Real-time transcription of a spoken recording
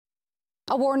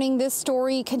A warning, this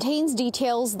story contains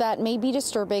details that may be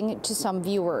disturbing to some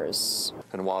viewers.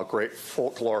 And while great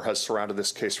folklore has surrounded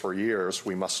this case for years,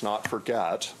 we must not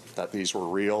forget that these were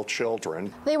real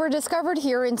children. They were discovered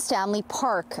here in Stanley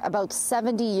Park about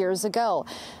 70 years ago.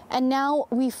 And now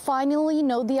we finally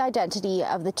know the identity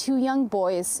of the two young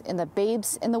boys in the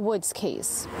Babes in the Woods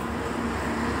case.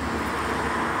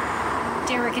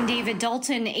 Derek and David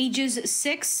Dalton, ages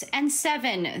 6 and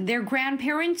 7. Their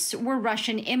grandparents were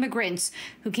Russian immigrants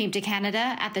who came to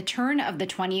Canada at the turn of the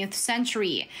 20th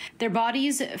century. Their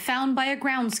bodies found by a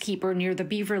groundskeeper near the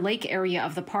Beaver Lake area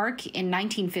of the park in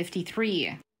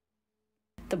 1953.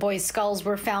 The boys' skulls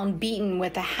were found beaten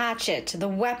with a hatchet, the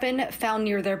weapon found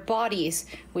near their bodies,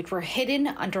 which were hidden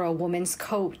under a woman's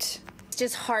coat. It's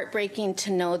just heartbreaking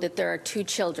to know that there are two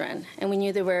children, and we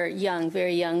knew they were young,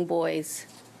 very young boys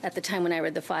at the time when I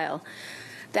read the file,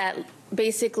 that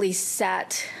basically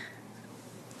sat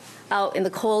out in the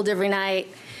cold every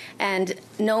night and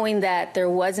knowing that there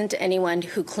wasn't anyone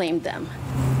who claimed them.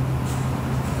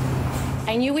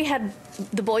 I knew we had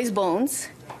the boys' bones,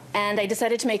 and I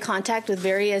decided to make contact with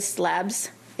various labs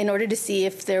in order to see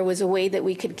if there was a way that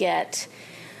we could get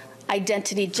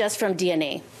identity just from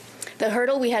DNA. The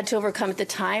hurdle we had to overcome at the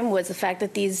time was the fact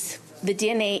that the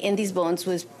DNA in these bones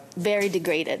was very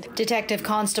degraded. Detective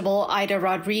Constable Ida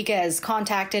Rodriguez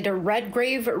contacted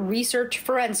Redgrave Research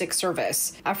Forensic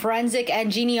Service, a forensic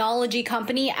and genealogy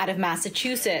company out of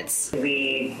Massachusetts.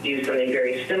 We do something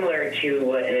very similar to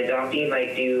what an adoptee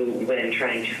might do when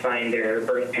trying to find their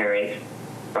birth parents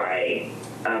by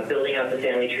building out the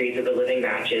family trees of the living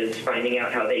matches, finding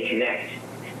out how they connect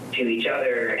to each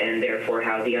other and therefore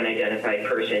how the unidentified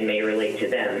person may relate to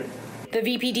them. The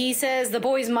VPD says the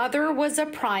boy's mother was a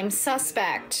prime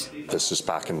suspect. This is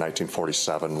back in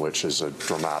 1947, which is a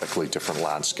dramatically different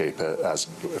landscape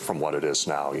from what it is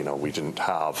now. You know, we didn't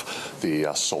have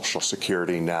the social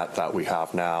security net that we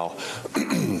have now,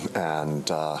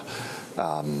 and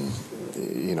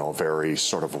you know, very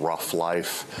sort of rough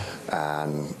life.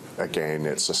 And again,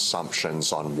 it's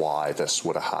assumptions on why this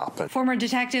would have happened. Former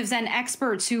detectives and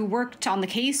experts who worked on the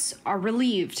case are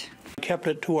relieved. Kept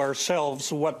it to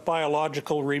ourselves. What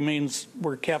biological remains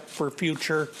were kept for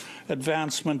future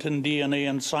advancement in DNA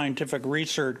and scientific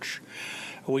research.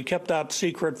 We kept that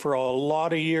secret for a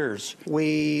lot of years.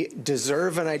 We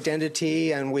deserve an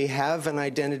identity, and we have an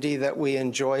identity that we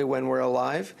enjoy when we're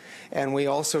alive, and we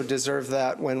also deserve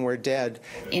that when we're dead.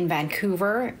 In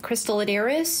Vancouver, Crystal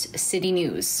Laderas, City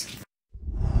News.